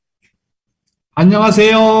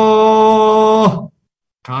안녕하세요.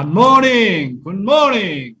 Good morning. Good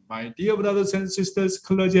morning. My dear brothers and sisters,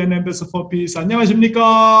 clergy and members for peace.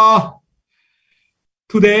 안녕하십니까?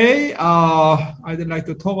 Today, I'd like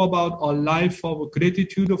to talk about a life of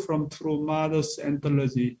gratitude from True Mother's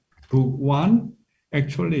Anthology, Book 1.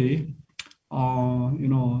 Actually,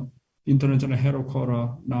 International Hero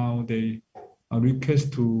Corps, now they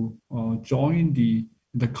request to join the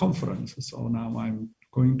conference. So now I'm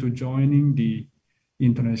going to joining the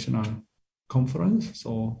international conference.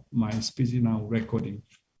 So my speech is now recording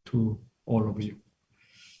to all of you.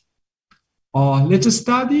 Let's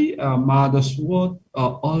study Mother's Word,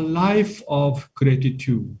 a life of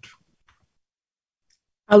gratitude.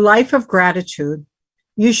 A life of gratitude.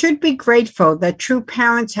 You should be grateful that true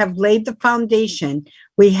parents have laid the foundation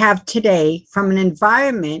we have today from an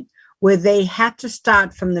environment where they had to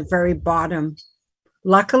start from the very bottom.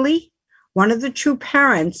 Luckily, one of the true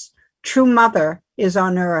parents, true mother, is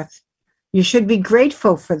on earth. You should be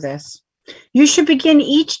grateful for this. You should begin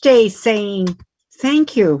each day saying,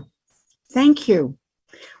 thank you, thank you.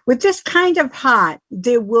 With this kind of heart,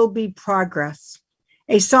 there will be progress.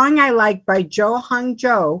 A song I like by Jo Hung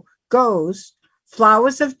Jo goes,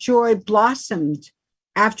 flowers of joy blossomed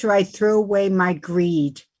after I threw away my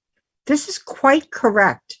greed. This is quite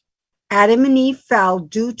correct. Adam and Eve fell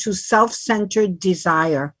due to self-centered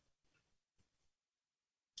desire.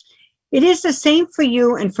 It is the same for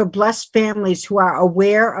you and for blessed families who are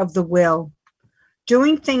aware of the will.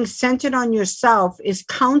 Doing things centered on yourself is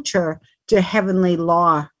counter to heavenly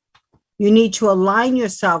law. You need to align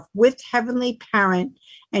yourself with heavenly parent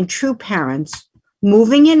and true parents,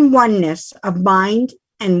 moving in oneness of mind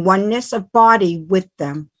and oneness of body with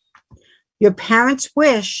them. Your parents'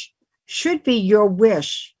 wish should be your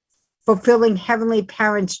wish. Fulfilling heavenly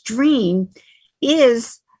parents' dream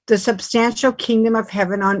is the substantial kingdom of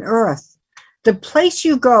heaven on earth. The place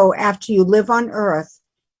you go after you live on earth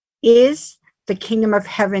is the kingdom of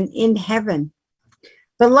heaven in heaven.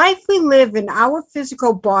 The life we live in our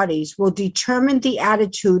physical bodies will determine the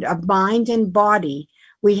attitude of mind and body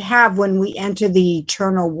we have when we enter the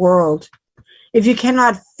eternal world. If you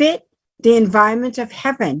cannot fit the environment of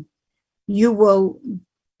heaven, you will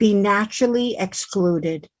be naturally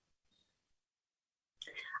excluded.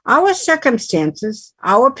 Our circumstances,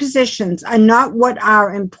 our positions are not what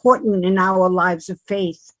are important in our lives of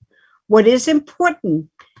faith. What is important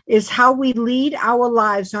is how we lead our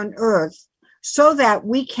lives on earth so that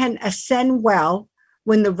we can ascend well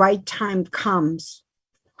when the right time comes.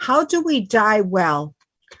 How do we die well?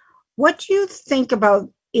 What do you think about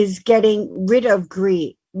is getting rid of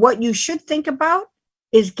greed. What you should think about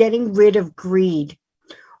is getting rid of greed.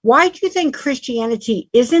 Why do you think Christianity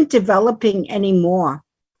isn't developing anymore?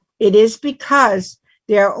 It is because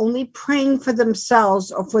they are only praying for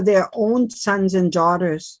themselves or for their own sons and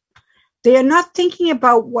daughters. They are not thinking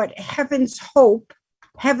about what heaven's hope,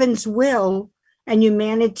 heaven's will, and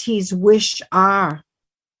humanity's wish are.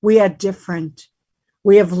 We are different.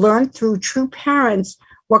 We have learned through true parents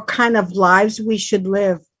what kind of lives we should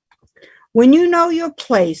live. When you know your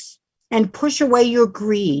place and push away your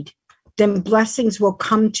greed, then blessings will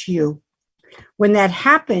come to you. When that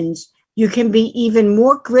happens, you can be even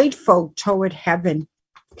more grateful toward heaven.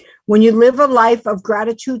 When you live a life of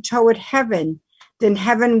gratitude toward heaven, then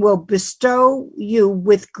heaven will bestow you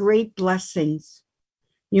with great blessings.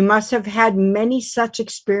 You must have had many such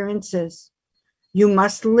experiences. You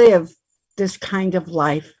must live this kind of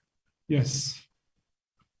life. Yes.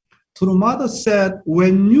 True Mother said,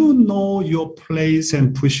 when you know your place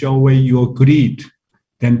and push away your greed,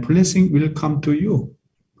 then blessing will come to you.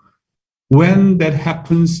 When that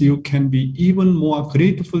happens, you can be even more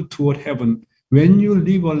grateful toward heaven. When you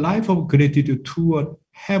live a life of gratitude toward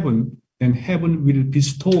heaven, then heaven will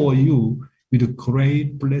bestow you with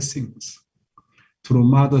great blessings. True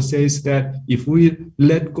Mother says that if we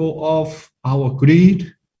let go of our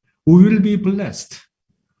greed, we will be blessed.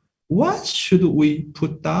 What should we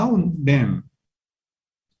put down then?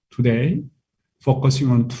 Today, focusing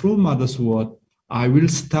on True Mother's word, I will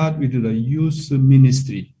start with the youth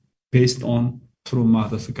ministry based on True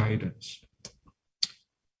Mother's guidance.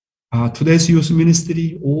 Today's youth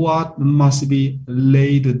ministry, what must be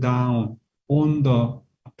laid down on the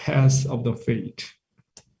path of the faith?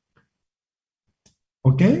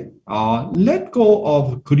 Okay, let go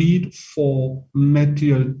of greed for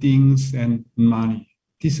material things and money.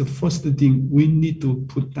 This is the first thing we need to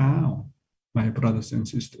put down, my brothers and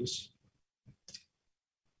sisters.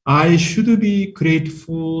 I should be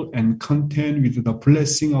grateful and content with the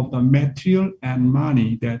blessing of the material and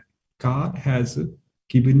money that God has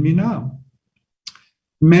given me now.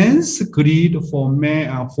 Man's greed for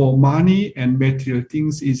money and material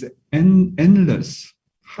things is endless.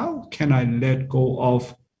 How can I let go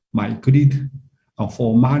of my greed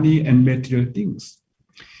for money and material things?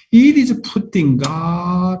 It is putting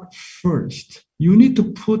God first. You need to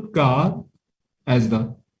put God as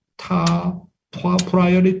the top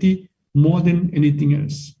priority more than anything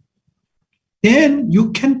else. Then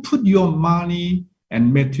you can put your money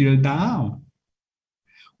and material down.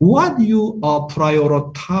 What you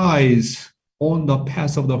prioritize on the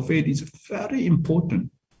path of the faith is very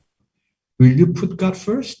important. Will you put God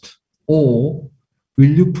first, or will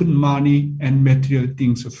you put money and material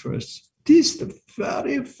things first? These are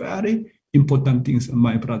very, very important things,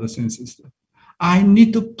 my brothers and sisters. I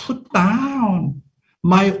need to put down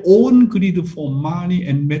my own greed for money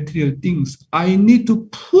and material things. I need to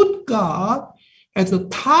put God as a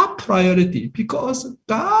top priority, because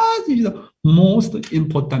God is the most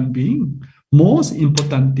important being, most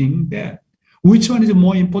important thing there. Which one is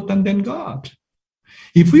more important than God?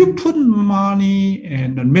 If you put money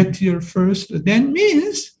and material first, then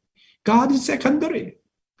means God is secondary.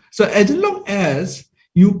 So as long as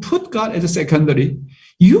you put God as a secondary,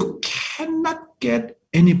 you cannot get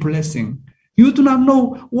any blessing. You do not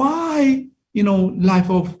know why, life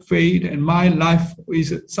of faith and my life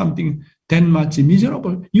is something that much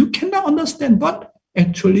miserable. You cannot understand, but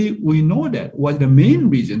actually we know that was the main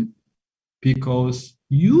reason, because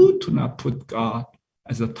you do not put God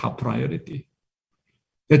as a top priority.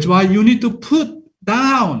 That's why you need to put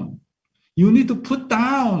down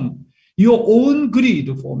your own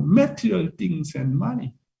greed for material things and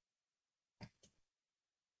money.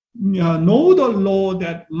 Know the law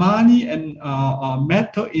that money and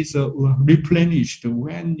matter is replenished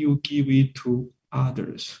when you give it to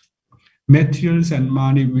others. Materials and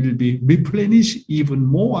money will be replenished even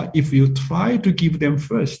more if you try to give them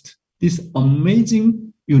first. This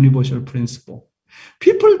amazing universal principle.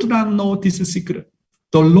 People do not know this secret.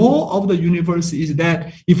 The law of the universe is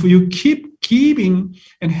that if you keep giving,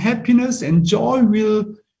 and happiness and joy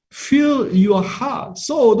will fill your heart,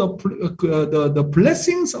 so the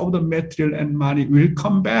blessings of the material and money will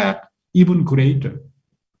come back even greater.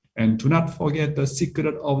 And do not forget the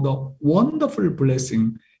secret of the wonderful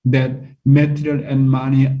blessing that material and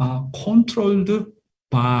money are controlled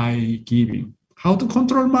by giving. How to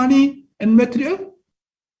control money and material?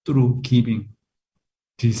 Through giving.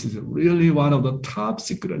 This is really one of the top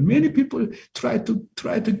secrets. Many people try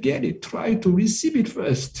to get it, try to receive it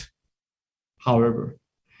first. However,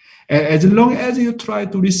 as long as you try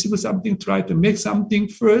to receive something, try to make something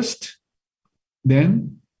first,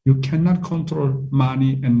 then you cannot control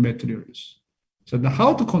money and materials. So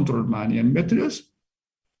how to control money and materials?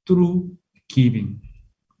 Through giving.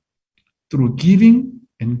 Through giving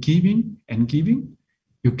and giving and giving,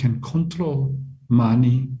 you can control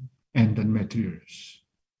money and the materials.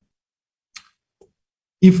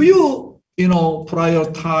 If you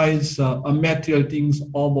prioritize material things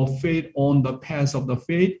over faith on the path of the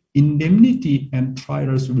faith, indemnity and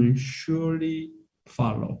trials will surely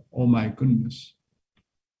follow. Oh my goodness.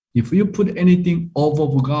 If you put anything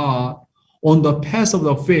over God on the path of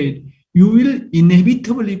the faith, you will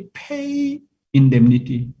inevitably pay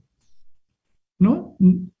indemnity. No,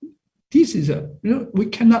 this is we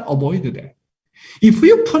cannot avoid that. If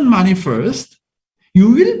you put money first, you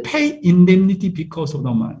will pay indemnity because of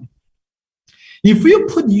the money. If you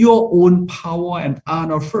put your own power and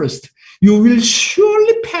honor first, you will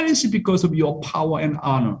surely perish because of your power and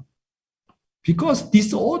honor, because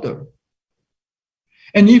disorder.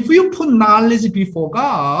 And if you put knowledge before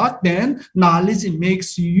God, then knowledge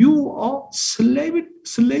makes you a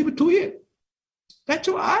slave to it. That's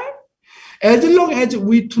why, as long as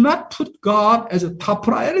we do not put God as a top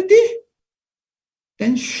priority,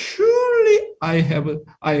 then surely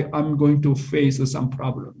I'm going to face some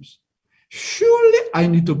problems. Surely I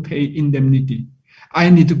need to pay indemnity. I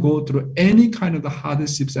need to go through any kind of the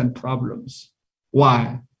hardships and problems.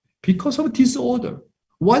 Why? Because of disorder.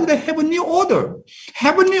 What is the heavenly order?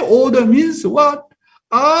 Heavenly order means what?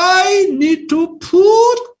 I need to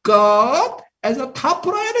put God as a top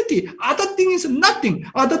priority. Other thing is nothing.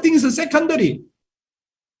 Other thing is secondary.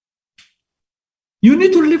 You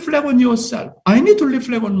need to reflect on yourself. I need to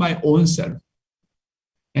reflect on my own self.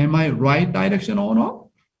 Am I right direction or not?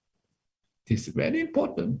 This is very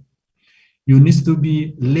important. You need to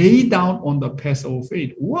be laid down on the path of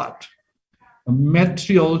faith. What?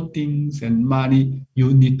 Material things and money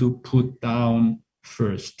you need to put down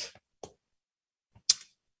first.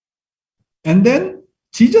 And then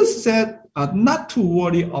Jesus said not to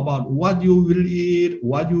worry about what you will eat,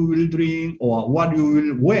 what you will drink, or what you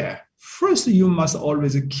will wear. First, you must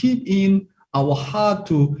always keep in our heart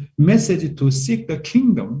to message to seek the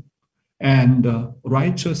kingdom and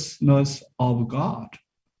righteousness of God.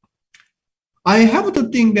 I have to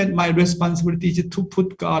think that my responsibility is to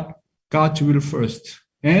put God's will first.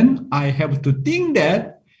 And I have to think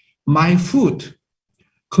that my food,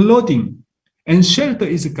 clothing, and shelter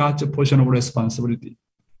is God's portion of responsibility.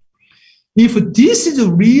 If this is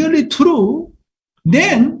really true,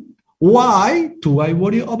 then why do I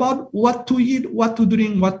worry about what to eat, what to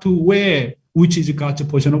drink, what to wear, which is God's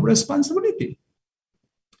portion of responsibility?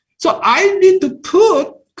 So I need to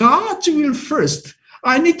put God's will first.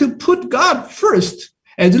 I need to put God first.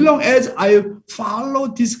 As long as I follow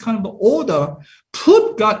this kind of order,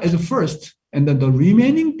 put God as first, and then the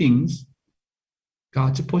remaining things,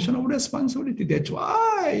 God's portion of responsibility. That's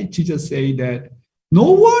why Jesus said that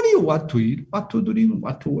no worry what to eat, what to drink,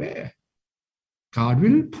 what to wear. God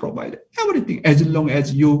will provide everything as long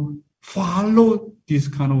as you follow this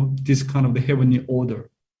kind of the heavenly order.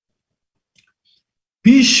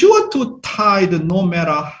 Be sure to tithe no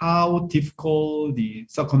matter how difficult the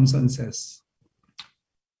circumstances.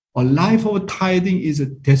 A life of tithing is a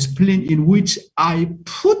discipline in which I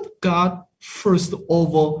put God first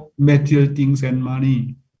over material things and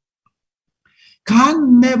money. God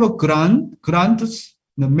never grants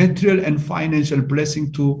the material and financial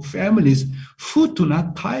blessing to families who do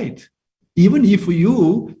not tithe. Even if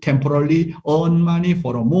you temporarily earn money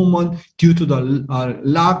for a moment due to the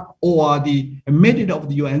luck or the merit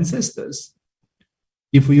of your ancestors,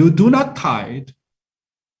 if you do not tithe,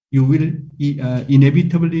 you will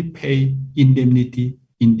inevitably pay indemnity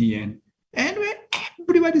in the end. And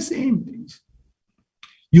everybody same things.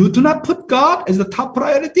 You do not put God as the top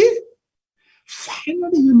priority,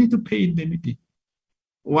 finally you need to pay indemnity.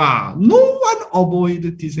 Wow, no one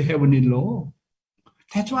avoided this heavenly law.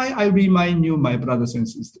 That's why I remind you, my brothers and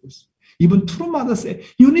sisters. Even true mothers say,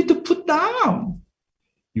 you need to put down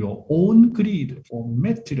your own greed for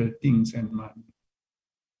material things and money.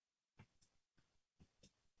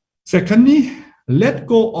 Secondly, let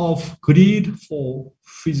go of greed for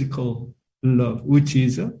physical love, which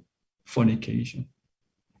is fornication.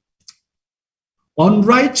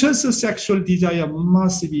 Unrighteous sexual desire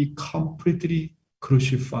must be completely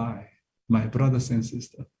crucified, my brothers and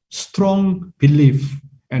sisters. Strong belief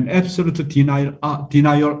and absolute denial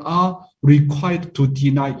are required to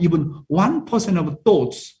deny even 1% of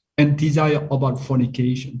thoughts and desire about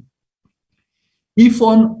fornication. If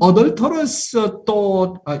an adulterous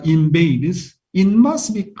thought invades, it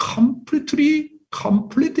must be completely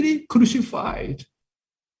crucified.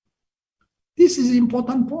 This is an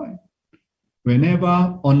important point.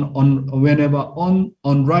 Whenever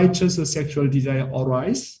unrighteous sexual desire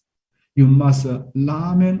arises, you must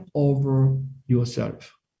lament over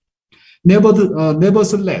yourself.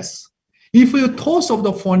 Nevertheless, if your thoughts of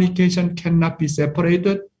the fornication cannot be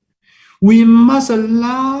separated, we must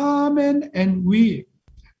lament and weep,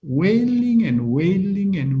 wailing and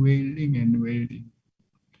wailing and wailing and wailing.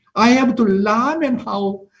 I have to lament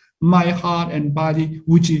how my heart and body,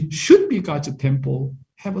 which should be God's temple,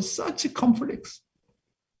 have such conflicts.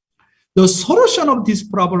 The solution of this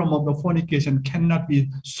problem of the fornication cannot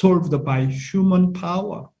be solved by human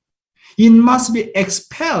power. It must be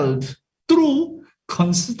expelled through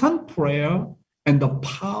constant prayer and the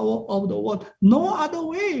power of the word. No other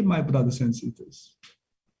way, my brothers and sisters.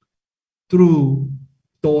 Through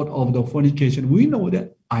thought of the fornication, we know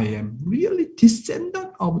that I am really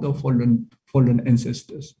descendant of the fallen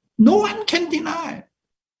ancestors. No one can deny.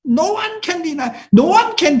 No one can deny. No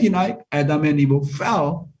one can deny Adam and Eve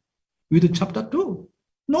fell with chapter 2.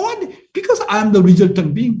 No one, because I am the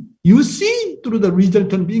resultant being. You see, through the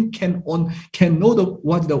resultant being can know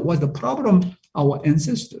what's the problem, our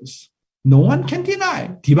ancestors. No one can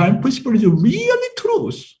deny. Divine principle is really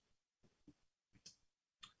truth.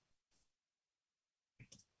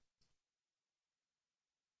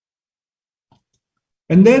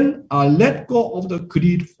 And then let go of the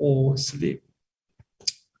greed for sleep.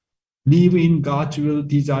 Live in God's will,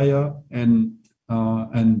 desire, and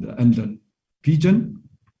the vision.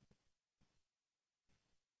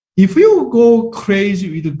 If you go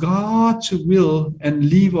crazy with God's will and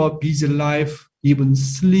live a busy life, even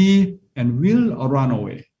sleep and will run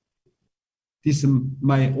away. This is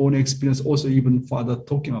my own experience, also even Father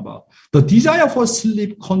talking about. The desire for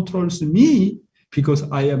sleep controls me because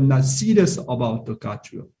I am not serious about the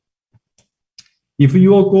God's will. If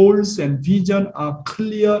your goals and vision are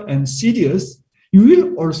clear and serious, you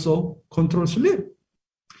will also control sleep.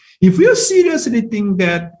 If you seriously think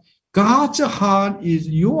that God's heart is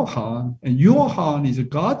your heart and your heart is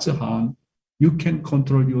God's heart, you can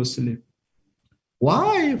control your sleep.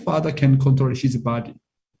 Why Father can control his body?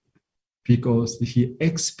 Because he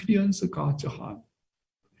experienced God's heart.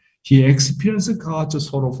 He experienced God's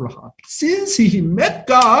sorrowful heart. Since he met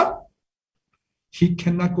God, he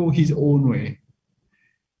cannot go his own way.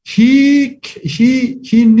 He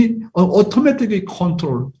need automatically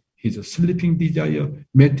control his sleeping desire,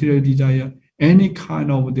 material desire, any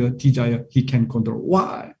kind of the desire he can control.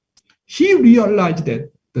 Why? He realized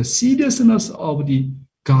that the seriousness of the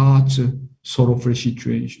God's sorrowful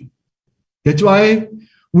situation. That's why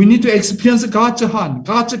we need to experience God's heart,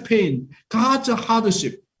 God's pain, God's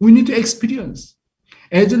hardship. We need to experience.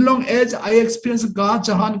 As long as I experience God's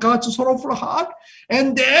heart, God's sorrowful heart,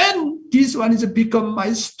 and then this one is become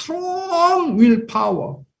my strong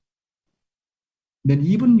willpower, then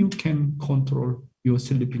even you can control your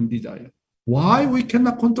sleeping desire. Why we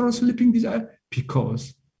cannot control sleeping desire?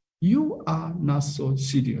 Because you are not so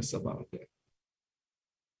serious about that.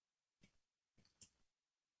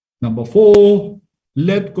 Number 4,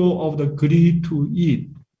 let go of the greed to eat.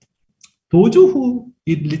 Those who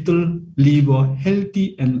eat little live a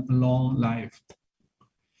healthy and long life.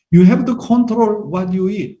 You have to control what you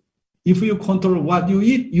eat. If you control what you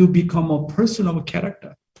eat, you become a person of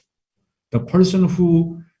character. The person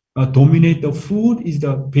who dominates the food is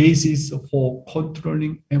the basis for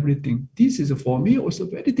controlling everything. This is for me also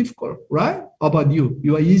very difficult, right? How about you?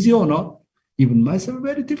 You are easy or not? Even myself,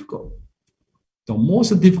 very difficult. The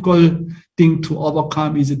most difficult thing to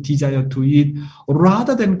overcome is a desire to eat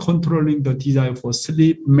rather than controlling the desire for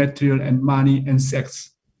sleep, material, and money and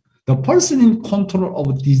sex. The person in control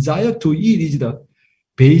of desire to eat is the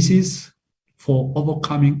basis for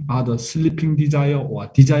overcoming other sleeping desire or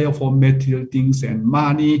desire for material things and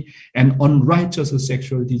money and unrighteous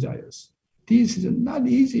sexual desires. This is not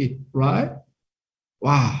easy, right?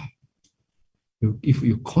 Wow. If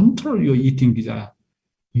you control your eating desire,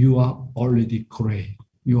 you are already great.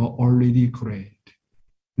 You are already great.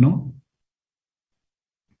 No?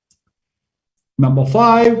 Number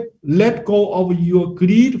 5, let go of your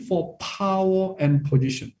greed for power and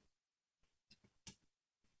position.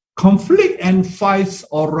 Conflict and fights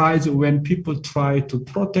arise when people try to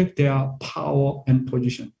protect their power and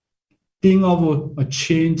position. Think of a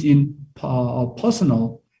change in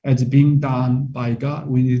personal as being done by God.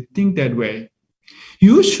 When you think that way,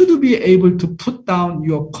 you should be able to put down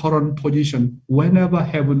your current position whenever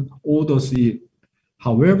heaven orders it.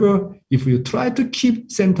 However, if you try to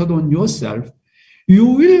keep centered on yourself, you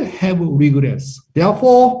will have regrets.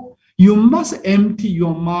 Therefore, you must empty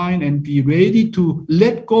your mind and be ready to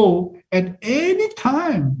let go at any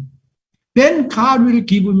time. Then God will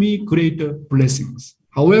give me greater blessings.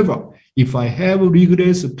 However, if I have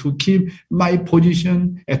regrets to keep my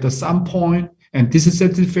position at some point, and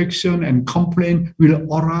dissatisfaction and complaint will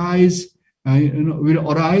arise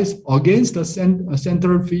against the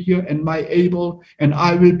central figure and my able, and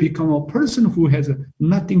I will become a person who has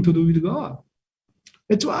nothing to do with God.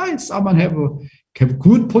 That's why someone have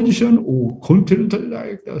good position or continental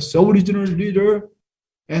like the sub-regional leader,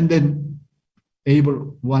 and then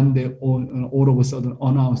able one day all of a sudden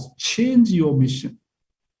announce, change your mission.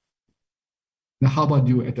 Now, how about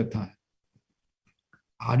you at that time?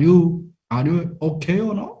 Are you okay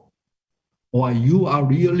or not? Or you are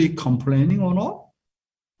really complaining or not?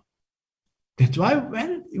 That's why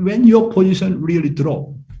when your position really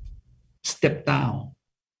drop, step down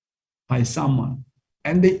by someone,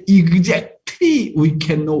 and then exactly we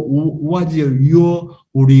can know what is your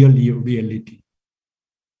reality.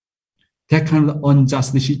 That kind of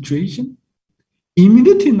unjust situation,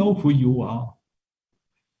 immediately know who you are.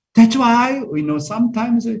 That's why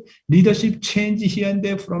sometimes leadership change here and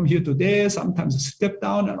there, from here to there, sometimes step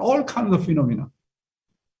down, and all kinds of phenomena.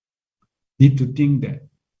 Need to think that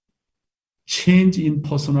change in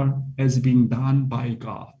personal is being done by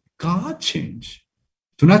God. God change.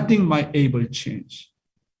 Do not think my able change.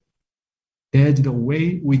 That's the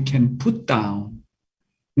way we can put down,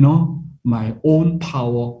 my own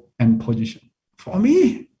power and position. For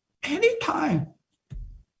me, anytime.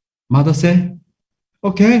 Mother said,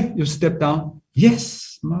 okay, you step down.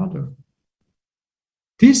 Yes, Mother.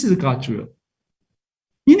 This is God's will.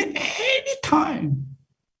 In any time.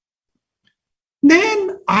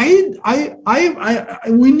 Then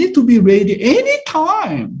we need to be ready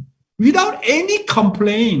anytime, without any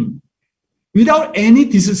complaint, without any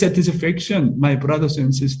dissatisfaction, my brothers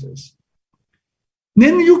and sisters.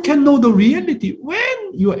 Then you can know the reality.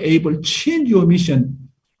 When you are able to change your mission,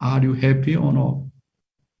 are you happy or not?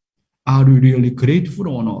 Are you really grateful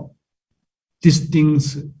or not? These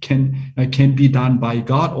things can be done by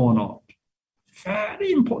God or not.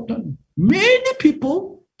 Very important. Many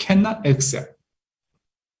people cannot accept.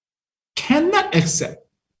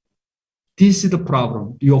 This is the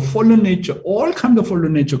problem. Your fallen nature, all kinds of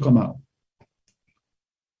fallen nature come out.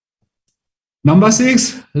 Number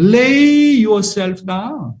 6, lay yourself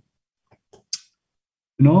down.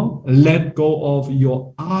 Let go of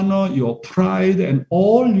your honor, your pride, and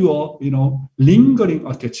all your, lingering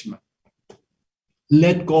attachment.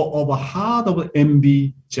 Let go of a heart of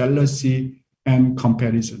envy, jealousy, and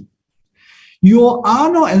comparison. Your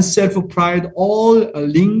honor and self-pride, all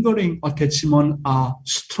lingering attachment are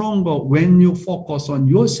stronger when you focus on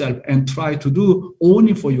yourself and try to do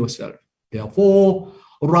only for yourself. Therefore,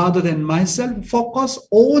 rather than myself, focus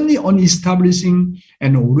only on establishing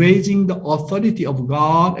and raising the authority of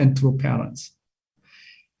God and through parents.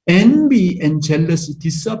 Envy and jealousy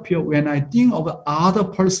disappear when I think of the other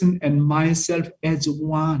person and myself as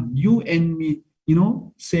one. You and me,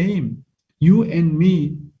 same. You and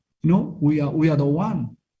me, we are the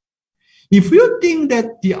one. If you think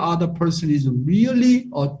that the other person is really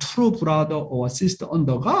a true brother or sister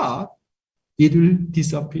under God, it will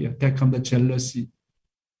disappear. That comes the jealousy.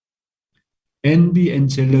 Envy and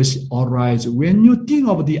jealousy arise when you think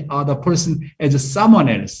of the other person as someone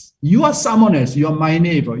else. You are someone else. You are my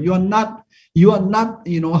neighbor. You are not. You are not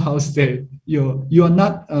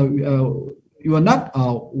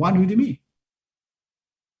one with me.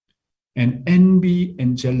 And envy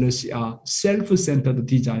and jealousy are self-centered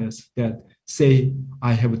desires that say,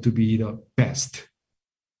 I have to be the best.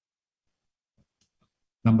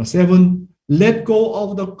 Number 7, let go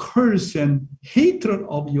of the curse and hatred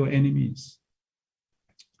of your enemies.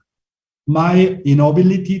 My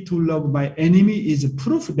inability to love my enemy is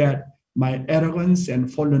proof that my arrogance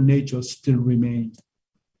and fallen nature still remain.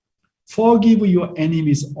 Forgive your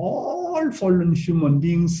enemies. All fallen human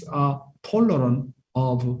beings are tolerant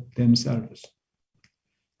of themselves.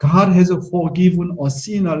 God has forgiven a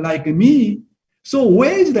sinner like me. So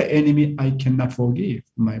where is the enemy I cannot forgive,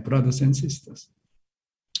 my brothers and sisters?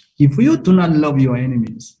 If you do not love your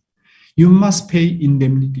enemies, you must pay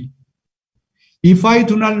indemnity. If I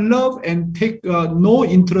do not love and take no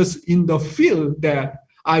interest in the field that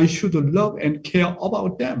I should love and care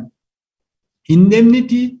about them,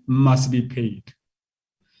 indemnity must be paid.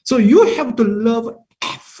 So you have to love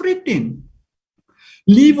everything,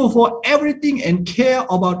 live for everything and care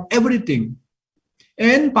about everything.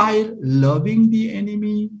 And by loving the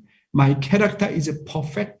enemy, my character is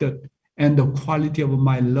perfected and the quality of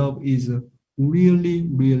my love is really,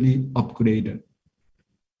 really upgraded.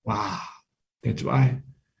 Wow. That's why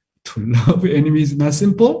to love enemy is not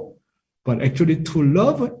simple, but actually to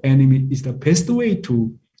love enemy is the best way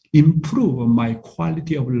to improve my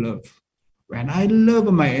quality of love. When I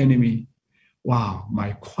love my enemy, wow,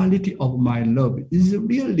 my quality of my love is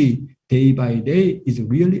really day by day is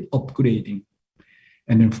really upgrading.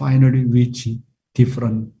 And then finally reaching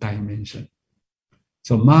different dimension.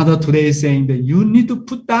 So Mother today is saying that you need to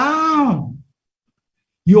put down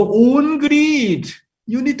your own greed.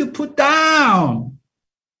 You need to put down.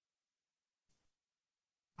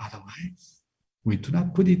 Otherwise, we do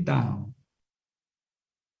not put it down.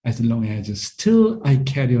 As long as still I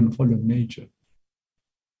carry on fallen nature,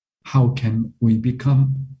 how can we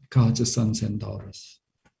become God's sons and daughters?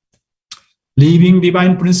 Living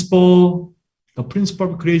divine principle, the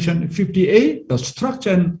principle of creation 58, the structure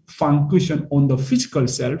and function on the physical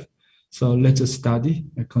self. So let's study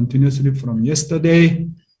continuously from yesterday.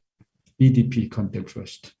 EDP content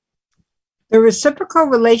first. The reciprocal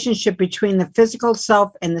relationship between the physical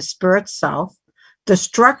self and the spirit self, the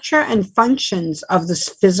structure and functions of the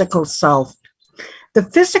physical self. The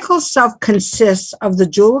physical self consists of the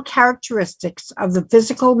dual characteristics of the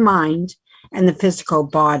physical mind and the physical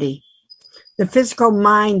body. The physical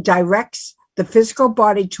mind directs the physical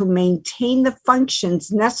body to maintain the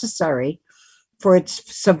functions necessary for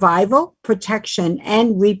its survival, protection,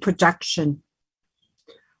 and reproduction.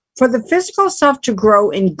 For the physical self to grow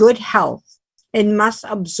in good health, it must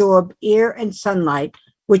absorb air and sunlight,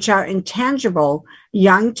 which are intangible,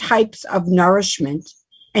 yang types of nourishment,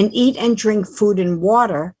 and eat and drink food and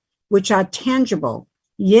water, which are tangible,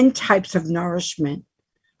 yin types of nourishment.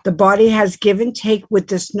 The body has give and take with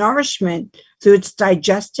this nourishment through its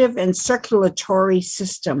digestive and circulatory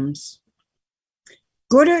systems.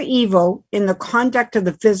 Good or evil in the conduct of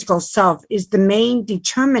the physical self is the main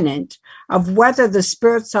determinant of whether the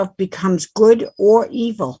spirit self becomes good or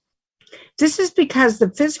evil. This is because the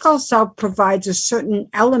physical self provides a certain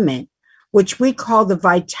element, which we call the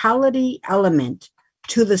vitality element,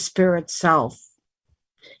 to the spirit self.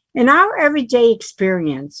 In our everyday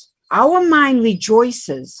experience, our mind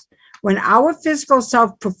rejoices when our physical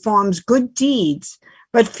self performs good deeds,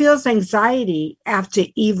 but feels anxiety after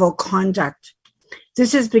evil conduct.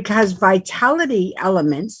 This is because vitality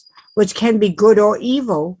elements which can be good or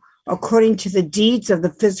evil, according to the deeds of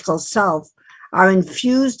the physical self, are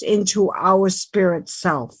infused into our spirit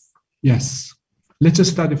self. Yes. Let's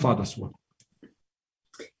just study Father's word.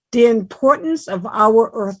 The importance of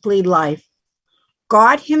our earthly life.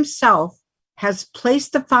 God himself has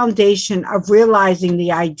placed the foundation of realizing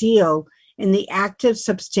the ideal in the active,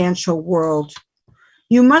 substantial world.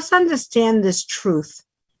 You must understand this truth.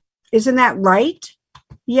 Isn't that right?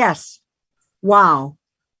 Yes. Wow.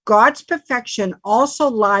 God's perfection also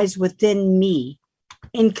lies within me.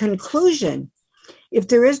 In conclusion, if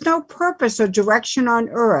there is no purpose or direction on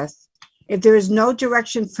earth, if there is no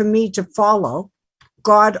direction for me to follow,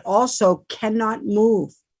 God also cannot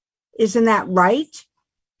move. Isn't that right?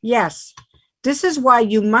 Yes. This is why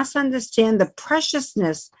you must understand the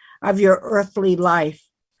preciousness of your earthly life.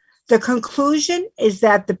 The conclusion is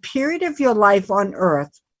that the period of your life on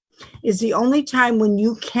earth is the only time when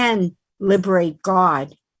you can liberate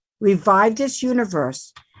God, revive this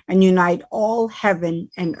universe, and unite all heaven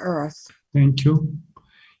and earth. Thank you.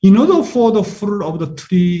 In order for the fruit of the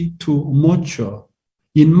tree to mature,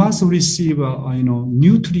 it must receive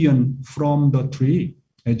nutrient from the tree,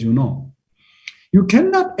 as you know. You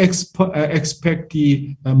cannot expect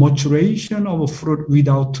the maturation of a fruit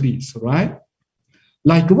without trees, right?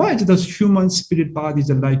 Likewise, the human spirit body is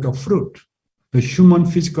like a fruit. The human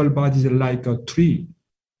physical body is like a tree.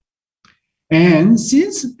 And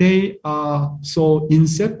since they are so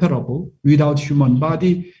inseparable, without human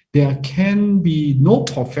body, there can be no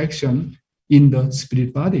perfection in the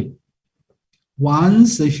spirit body.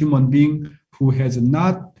 Once a human being who has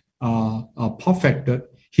not perfected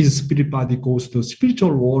his spirit body goes to the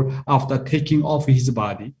spiritual world after taking off his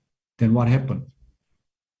body, then what happens?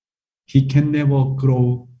 He can never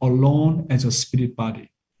grow alone as a spirit body.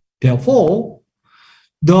 Therefore,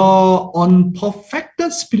 the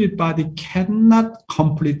unperfected spirit body cannot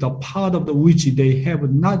complete the part of which they have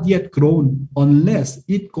not yet grown unless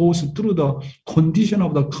it goes through the condition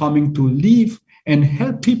of the coming to live and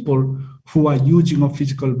help people who are using a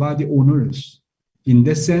physical body on earth. In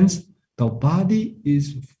that sense, the body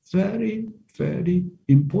is very, very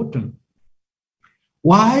important.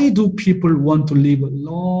 Why do people want to live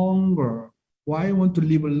longer? Why want to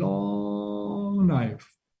live a long life?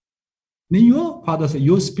 Then your father said,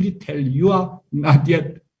 your spirit tells you are not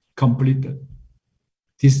yet completed.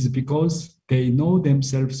 This is because they know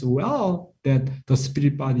themselves well that the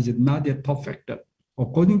spirit body is not yet perfected.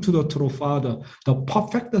 According to the true Father, the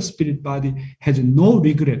perfected spirit body has no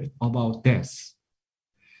regret about death.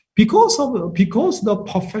 Because the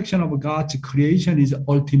perfection of God's creation is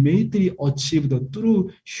ultimately achieved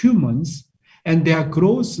through humans and their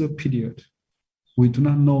growth period, we do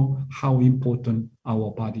not know how important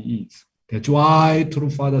our body is. That's why true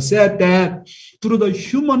Father said that through the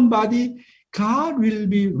human body, God will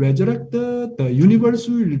be resurrected, the universe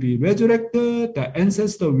will be resurrected, the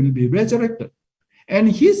ancestor will be resurrected. And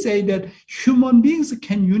he said that human beings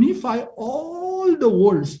can unify all the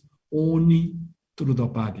worlds only through the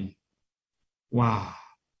body. Wow,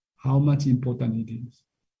 how much important it is.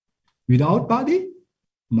 Without body,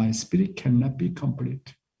 my spirit cannot be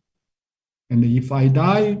complete. And if I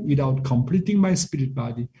die without completing my spirit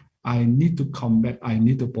body, I need to come back. I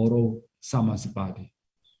need to borrow someone's body.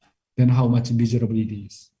 Then how much miserable it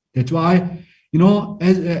is. That's why,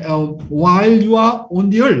 while you are on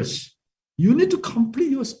the earth, you need to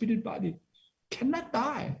complete your spirit body. Cannot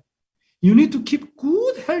die. You need to keep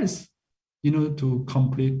good health in order to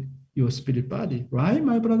complete your spirit body. Right,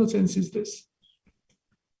 my brothers and sisters?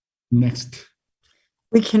 Next.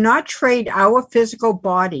 We cannot trade our physical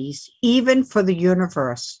bodies even for the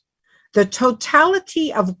universe. The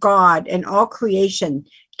totality of God and all creation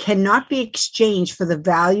cannot be exchanged for the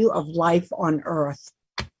value of life on earth.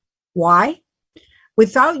 Why?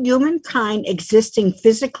 Without humankind existing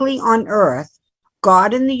physically on earth,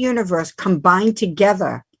 God and the universe combined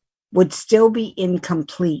together would still be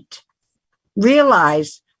incomplete.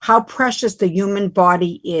 Realize how precious the human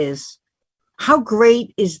body is. How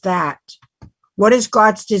great is that? What is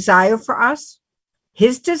God's desire for us?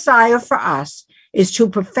 His desire for us is to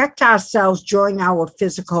perfect ourselves during our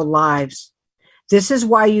physical lives. This is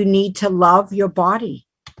why you need to love your body.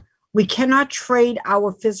 We cannot trade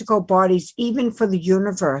our physical bodies even for the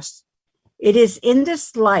universe. It is in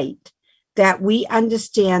this light that we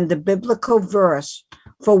understand the biblical verse,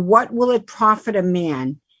 for what will it profit a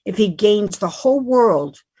man if he gains the whole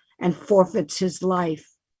world and forfeits his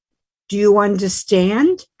life? Do you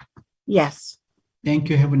understand? Yes. Thank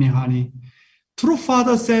you, Heavenly Honey. True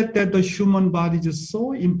Father said that the human body is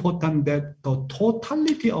so important that the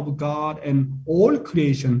totality of God and all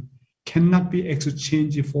creation cannot be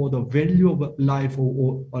exchanged for the value of life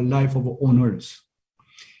or a life of owners.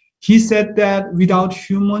 He said that without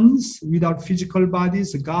humans, without physical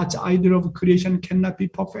bodies, God's idea of creation cannot be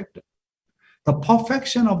perfected. The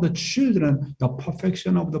perfection of the children, the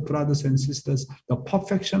perfection of the brothers and sisters, the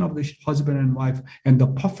perfection of the husband and wife, and the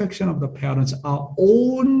perfection of the parents are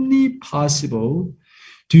only possible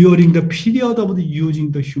during the period of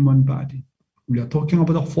using the human body. We are talking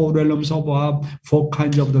about the four realms of love, four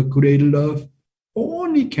kinds of the great love.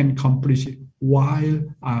 Only can accomplish it while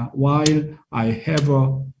I have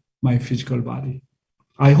my physical body.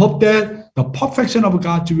 I hope that the perfection of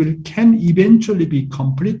God's will can eventually be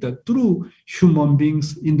completed through human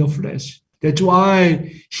beings in the flesh. That's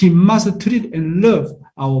why He must treat and love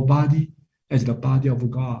our body as the body of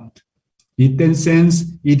God. In that sense,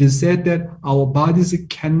 it is said that our bodies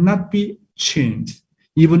cannot be changed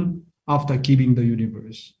even after giving the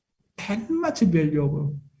universe. That much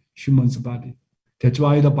valuable human's body. That's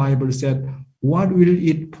why the Bible said, what will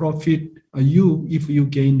it profit you if you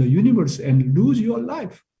gain the universe and lose your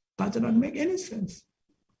life? Does not make any sense.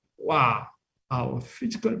 Wow, our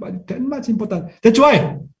physical body, that much important. That's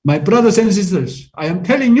why, my brothers and sisters, I am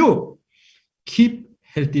telling you, keep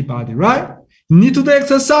healthy body, right? Need to do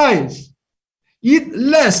exercise. Eat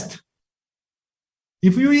less.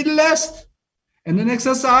 If you eat less and then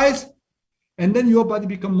exercise, and then your body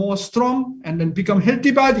become more strong and then become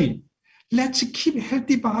healthy body. Let's keep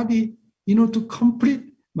healthy body, to complete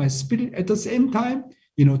my spirit at the same time,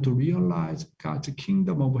 to realize God's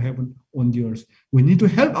kingdom of heaven on the earth. We need to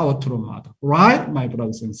help our true mother, right, my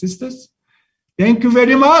brothers and sisters? Thank you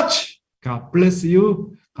very much. God bless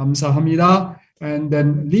you. 감사합니다. And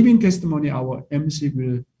then living testimony, our MC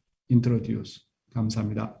will introduce.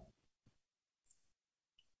 감사합니다.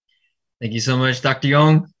 Thank you so much, Dr.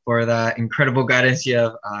 Young, for that incredible guidance you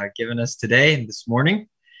have given us today and this morning.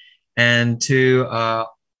 And to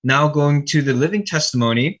now going to the living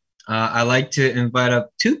testimony, I'd like to invite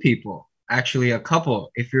up two people, actually a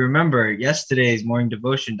couple. If you remember yesterday's morning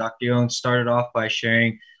devotion, Dr. Young started off by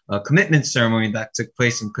sharing a commitment ceremony that took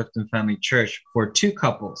place in Clifton Family Church for two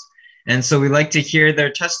couples. And so we'd like to hear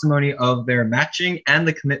their testimony of their matching and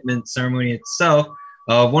the commitment ceremony itself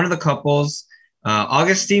of one of the couples,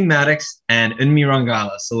 Augustine Maddox and Unmi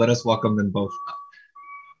Rangala. So let us welcome them both up.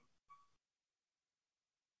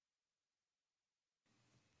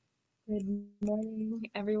 Good morning,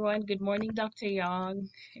 everyone. Good morning, Dr. Young.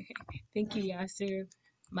 Thank you, Yasir.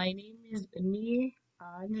 My name is Unmi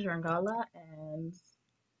Rangala, and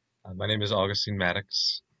My name is Augustine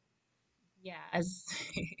Maddox. yeah, as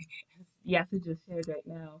Yasir just shared right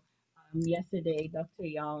now, yesterday, Dr.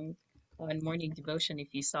 Young on morning devotion,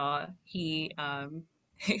 if you saw, he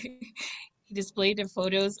he displayed the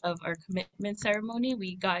photos of our commitment ceremony.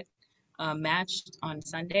 We got matched on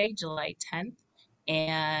Sunday, July 10th.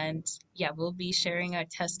 And yeah, we'll be sharing our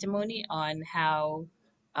testimony on how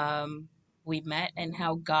we met and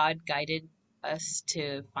how God guided us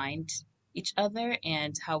to find each other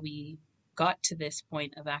and how we got to this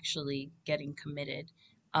point of actually getting committed.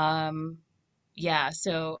 Yeah,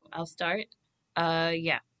 so I'll start.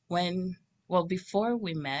 Yeah, before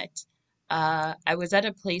we met, I was at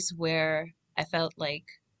a place where I felt like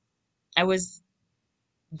I was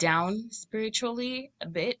down spiritually a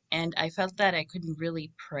bit, and I felt that I couldn't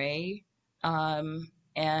really pray.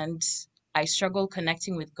 And I struggle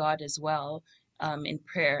connecting with God as well in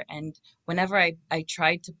prayer. And whenever I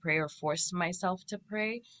tried to pray or forced myself to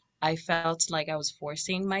pray, I felt like I was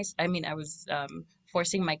I was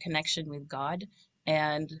forcing my connection with God.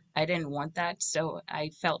 And I didn't want that. So I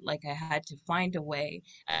felt like I had to find a way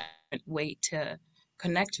to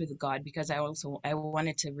connect with God, because I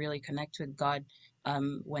wanted to really connect with God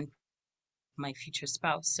when my future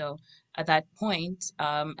spouse. So at that point,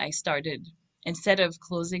 I started, instead of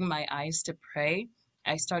closing my eyes to pray,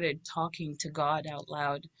 I started talking to God out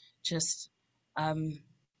loud. Just,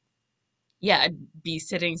 yeah, I'd be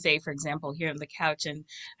sitting, say, for example, here on the couch, and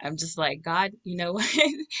I'm just like, God, you know what?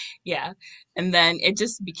 Yeah. And then it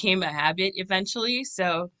just became a habit eventually.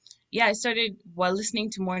 So, yeah, I started, while listening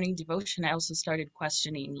to morning devotion, I also started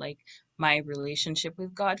questioning like my relationship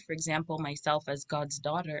with God. For example, myself as God's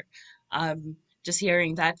daughter. Just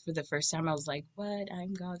hearing that for the first time, I was like, what?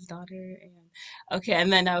 I'm God's daughter? And okay.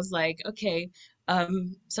 And then I was like, okay,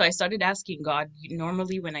 so I started asking God.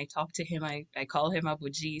 Normally, when I talk to him, I call him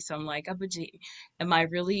Abuji. So I'm like, Abuji, am I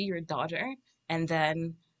really your daughter? And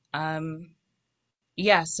then, um,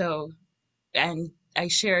 yeah, so, and I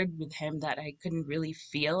shared with him that I couldn't really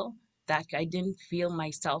feel that I didn't feel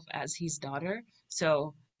myself as his daughter.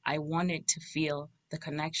 So I wanted to feel the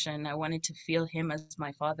connection. I wanted to feel him as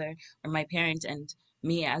my father or my parent. And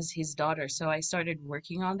me as his daughter. So I started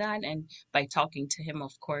working on that, and by talking to him,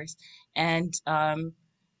 of course. And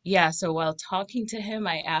yeah, so while talking to him,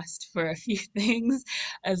 I asked for a few things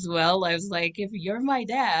as well. I was like, if you're my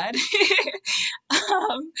dad,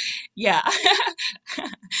 um, yeah.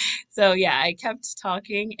 So yeah, I kept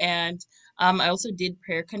talking, and I also did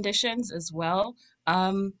prayer conditions as well.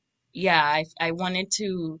 Um, yeah, I wanted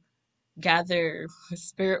to gather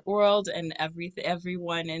spirit world and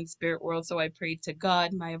everyone in spirit world. So I prayed to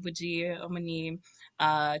God, my Abuji, Omanim,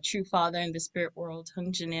 True Father in the spirit world,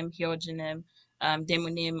 Hungjanim, Hyojanim,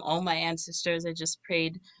 Demonim, all my ancestors. I just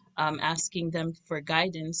prayed, asking them for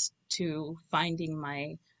guidance to finding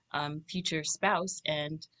my future spouse.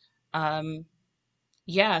 And um,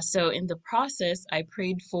 yeah, so in the process, I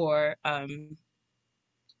prayed for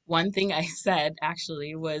one thing I said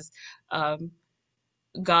actually was, um,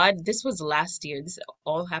 God, this was last year. This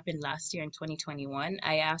all happened last year in 2021.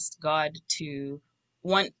 I asked God to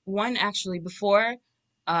one actually before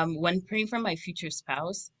when praying for my future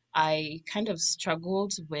spouse, I kind of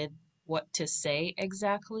struggled with what to say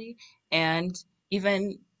exactly. And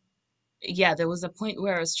even yeah, there was a point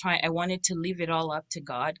where I wanted to leave it all up to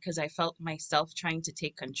God because I felt myself trying to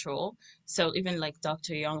take control. So even like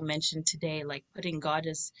Dr. Young mentioned today, like putting God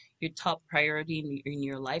as your top priority in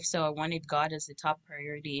your life. So I wanted God as the top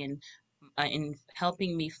priority in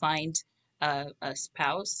helping me find a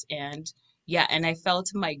spouse. And yeah, and I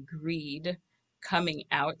felt my greed coming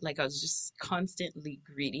out, like I was just constantly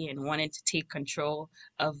greedy and wanted to take control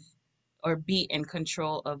of or be in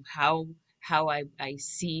control of how I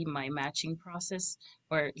see my matching process,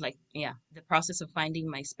 or like yeah, the process of finding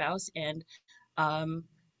my spouse. And um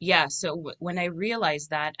yeah, so when I realized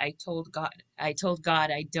that, I told God, I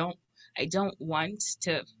don't want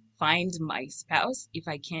to find my spouse if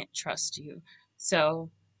I can't trust you. So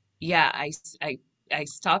yeah, I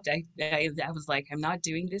stopped. I was like, I'm not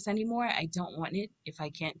doing this anymore. I don't want it if I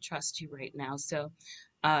can't trust you right now. So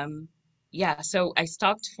um yeah, so I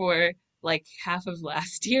stopped for like half of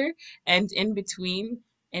last year, and in between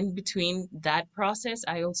that process,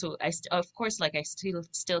 of course, like I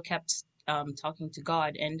still kept talking to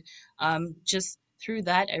God. And just through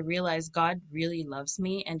that, I realized God really loves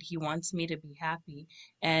me and he wants me to be happy.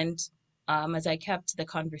 And as I kept the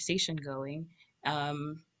conversation going,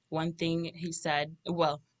 one thing he said,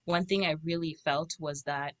 well, one thing I really felt was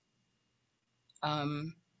that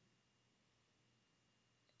um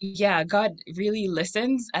yeah, God really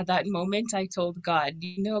listens. At that moment, I told God,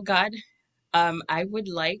 God, I would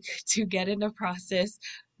like to get in a process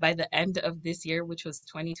by the end of this year, which was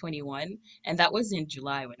 2021. And that was in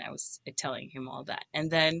July when I was telling him all that. And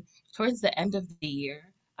then towards the end of the year,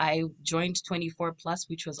 I joined 24 Plus,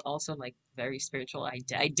 which was also like very spiritual. I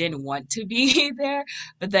didn't want to be there,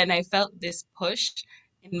 but then I felt this push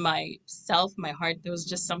in myself, my heart. There was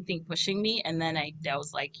just something pushing me. And then I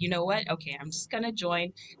was like, you know what? Okay, I'm just going to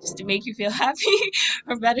join just to make you feel happy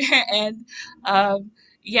or better. And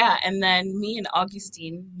yeah, and then me and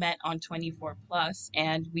Augustine met on 24 Plus,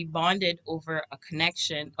 and we bonded over a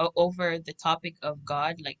connection over the topic of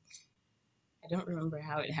God. Like, I don't remember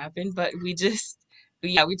how it happened, but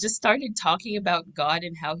yeah, we just started talking about God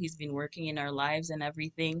and how he's been working in our lives and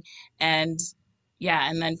everything. And yeah,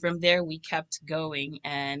 and then from there we kept going.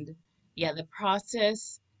 And yeah, the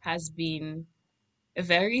process has been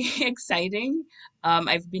very exciting.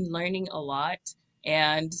 I've been learning a lot,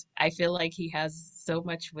 and I feel like he has so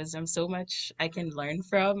much wisdom, so much I can learn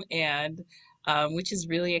from, and which is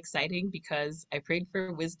really exciting because I prayed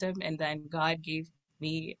for wisdom, and then God gave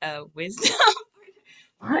me wisdom,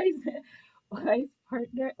 wise, wise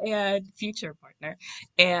partner and future partner,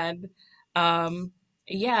 and um,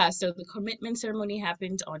 yeah. So the commitment ceremony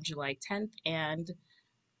happened on July 10th, and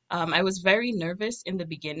I was very nervous in the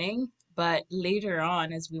beginning, but later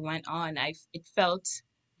on, as we went on, it felt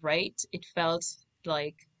right. It felt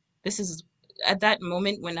like this is at that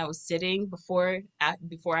moment when I was sitting before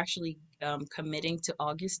actually committing to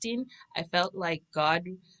Augustine. I felt like God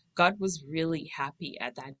was really happy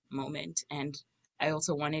at that moment, and I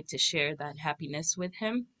also wanted to share that happiness with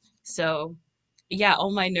him. So yeah,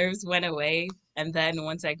 all my nerves went away. And then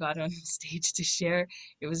once I got on stage to share,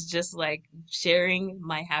 it was just like sharing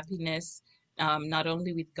my happiness, not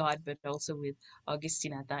only with God, but also with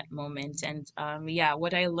Augustine at that moment. And yeah,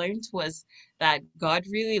 what I learned was that God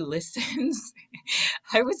really listens.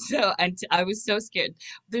 I was so scared.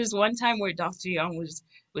 There's one time where Dr. Young was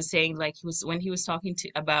saying, like, when he was talking to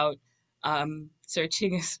about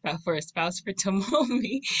searching for a spouse for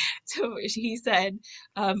Tomomi. So he said,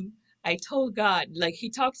 I told God, like he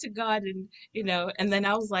talked to God, and and then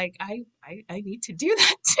I was like, I need to do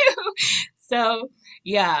that too. So,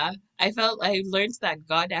 yeah, I learned that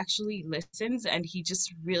God actually listens and he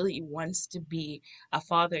just really wants to be a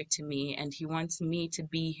father to me and he wants me to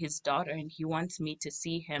be his daughter and he wants me to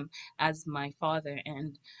see him as my father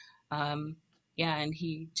and um yeah, and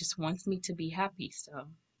he just wants me to be happy. So,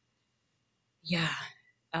 yeah.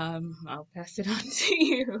 I'll pass it on to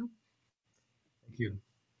you. Thank you.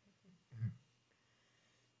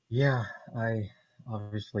 Yeah, I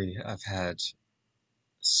obviously I've had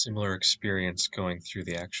similar experience going through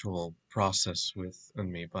the actual process with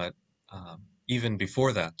Unmi, but even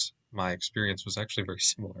before that, my experience was actually very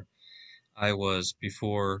similar. I was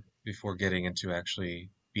before getting into actually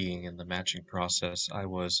being in the matching process, I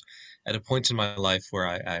was at a point in my life where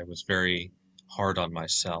I was very hard on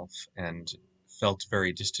myself and felt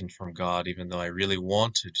very distant from God, even though I really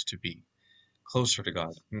wanted to be closer to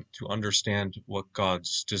God, to understand what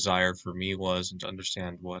God's desire for me was, and to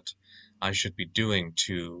understand what I should be doing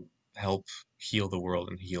to help heal the world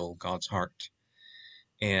and heal God's heart.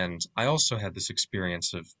 And I also had this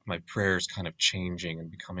experience of my prayers kind of changing and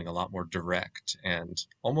becoming a lot more direct and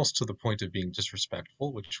almost to the point of being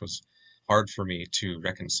disrespectful, which was hard for me to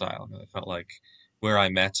reconcile. I felt like where I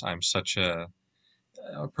met, I'm such a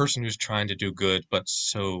person who's trying to do good, but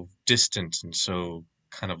so distant and so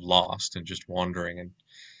kind of lost and just wandering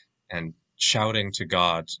and shouting to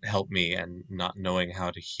God, help me, and not knowing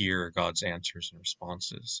how to hear God's answers and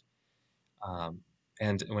responses. Um,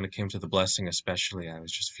 and when it came to the blessing, especially, I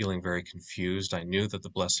was just feeling very confused. I knew that the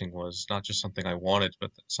blessing was not just something I wanted, but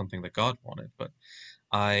something that God wanted. But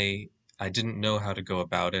I I didn't know how to go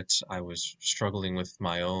about it. I was struggling with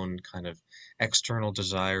my own kind of external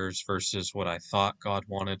desires versus what I thought God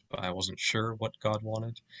wanted, but I wasn't sure what God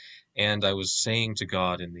wanted. And I was saying to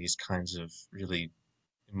God in these kinds of really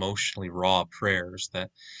emotionally raw prayers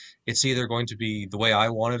that it's either going to be the way I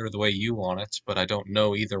want it or the way you want it, but I don't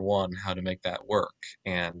know either one how to make that work.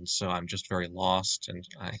 And so I'm just very lost and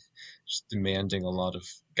I just demanding a lot of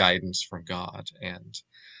guidance from God. And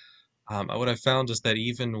what I found is that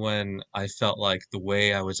even when I felt like the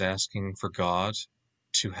way I was asking for God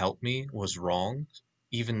to help me was wrong,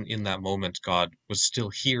 even in that moment, God was still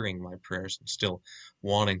hearing my prayers and still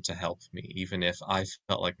wanting to help me, even if I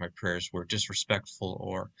felt like my prayers were disrespectful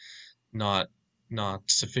or not not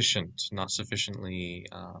sufficient, not sufficiently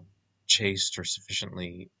chaste or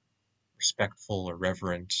sufficiently respectful or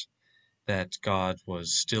reverent, that God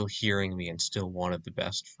was still hearing me and still wanted the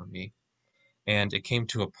best for me. And it came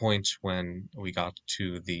to a point when we got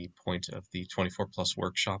to the point of the 24 plus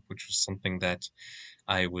workshop, which was something that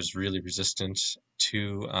I was really resistant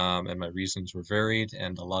to, and my reasons were varied,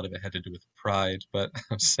 and a lot of it had to do with pride. But I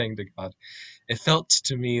was saying to God, it felt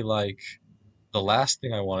to me like the last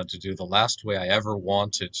thing I wanted to do, the last way I ever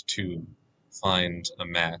wanted to find a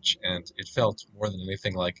match, and it felt more than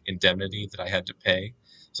anything like indemnity that I had to pay.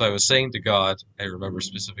 So I was saying to God, I remember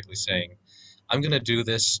specifically saying, I'm going to do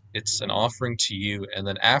this. It's an offering to you. And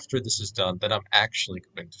then after this is done, then I'm actually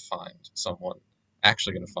going to find someone,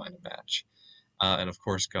 actually going to find a match. And of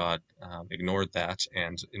course, God ignored that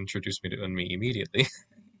and introduced me to Unmi immediately.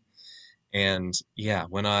 And yeah,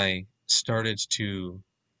 when I started to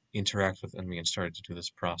interact with Unmi and started to do this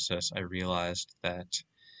process, I realized that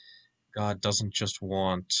God doesn't just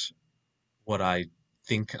want what I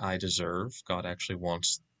think I deserve. God actually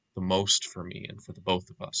wants the most for me and for the both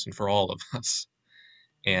of us and for all of us.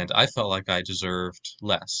 And I felt like I deserved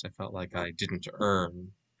less. I felt like I didn't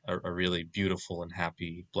earn a really beautiful and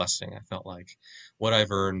happy blessing. I felt like what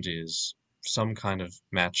I've earned is some kind of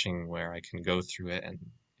matching where I can go through it and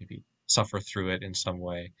maybe suffer through it in some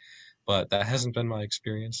way. But that hasn't been my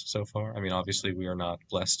experience so far. I mean, obviously, we are not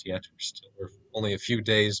blessed yet. We're only a few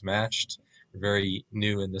days matched. We're very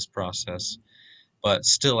new in this process. But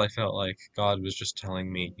still, I felt like God was just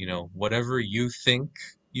telling me, whatever you think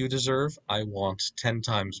you deserve, I want 10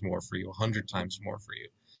 times more for you, 100 times more for you.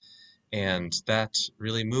 And that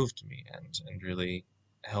really moved me and really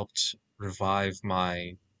helped revive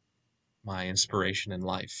my inspiration in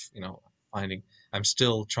life. Finding, I'm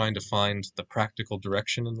still trying to find the practical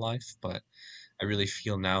direction in life, but I really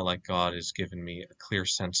feel now like God has given me a clear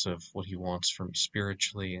sense of what He wants for me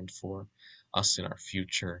spiritually and for us in our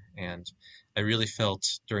future. And I really felt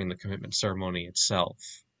during the commitment ceremony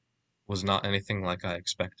itself was not anything like I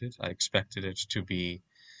expected. I expected it to be,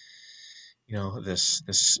 this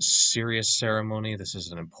serious ceremony. This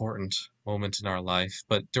is an important moment in our life.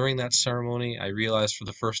 But during that ceremony, I realized for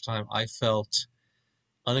the first time I felt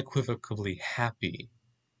unequivocally happy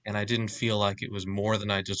and I didn't feel like it was more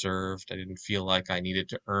than I deserved. I didn't feel like I needed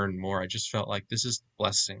to earn more. I just felt like this is the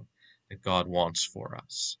blessing that God wants for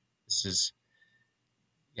us. This is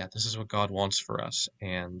yeah, this is what God wants for us.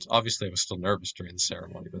 And obviously, I was still nervous during the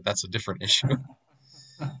ceremony, but that's a different issue.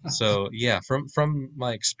 So yeah, from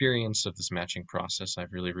my experience of this matching process,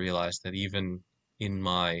 I've really realized that even in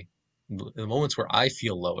the moments where I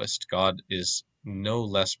feel lowest, God is no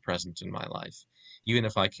less present in my life, even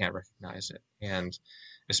if I can't recognize it. And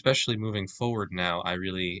especially moving forward now, I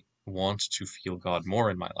really want to feel God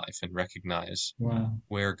more in my life and recognize Wow.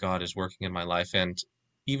 where God is working in my life. And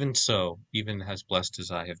even so, even as blessed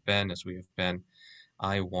as I have been, as we have been,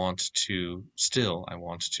 I want to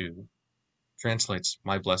translates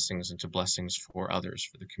my blessings into blessings for others,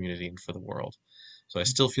 for the community, and for the world. So I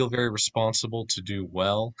still feel very responsible to do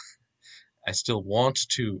well. I still want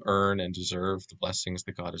to earn and deserve the blessings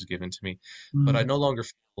that God has given to me, but I Mm. no longer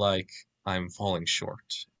feel like I'm falling short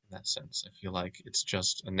in that sense. I feel like it's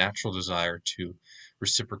just a natural desire to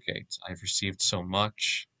reciprocate. I've received so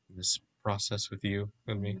much in this process with you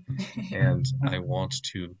and me, and I want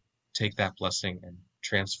to take that blessing and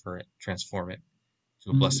transform it to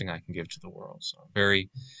a Mm. blessing I can give to the world. So I'm very,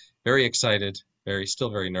 very excited, still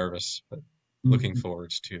very nervous, but looking Mm.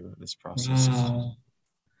 forward to this process as well. Wow.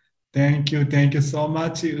 Thank you so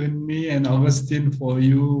much, Unmi and Augustine, for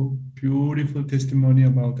your beautiful testimony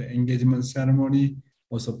about the engagement ceremony,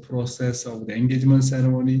 also process of the engagement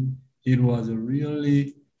ceremony. It was a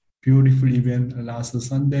really beautiful event last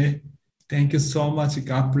Sunday. Thank you so much.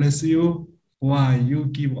 God bless you. Why you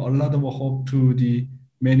give a lot of hope to the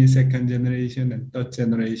many second generation and third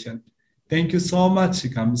generation. Thank you so much.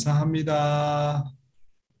 감사합니다.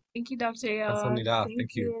 Thank you, Dr. Young. 감사합니다. Thank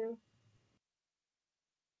Thank you. you.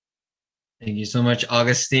 Thank you so much,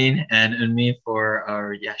 Augustine and Unmi, for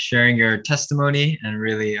sharing your testimony and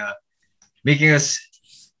really making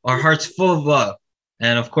our hearts full of love.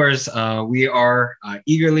 And of course, we are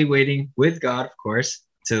eagerly waiting with God, of course,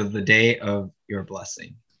 till the day of your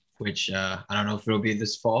blessing, which I don't know if it'll be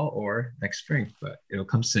this fall or next spring, but it'll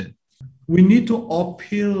come soon. We need to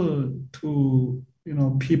appeal to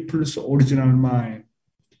people's original mind.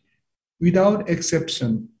 Without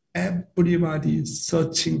exception, everybody is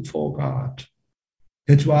searching for God.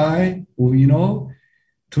 That's why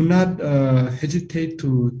do not hesitate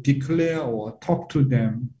to declare or talk to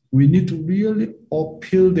them. We need to really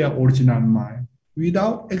appeal their original mind.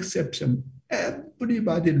 Without exception,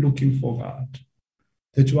 everybody looking for God.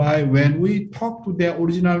 That's why when we talk to their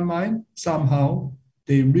original mind, somehow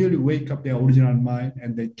they really wake up their original mind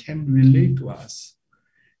and they can relate to us.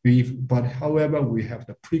 But however, we have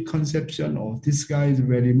the preconception of this guy is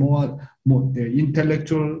very more the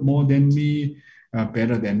intellectual more than me,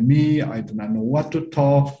 better than me. I do not know what to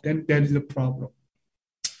talk. Then that is the problem.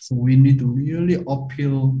 So we need to really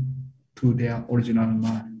appeal to their original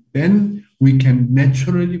mind. Then we can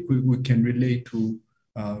naturally we can relate to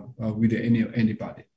with anybody.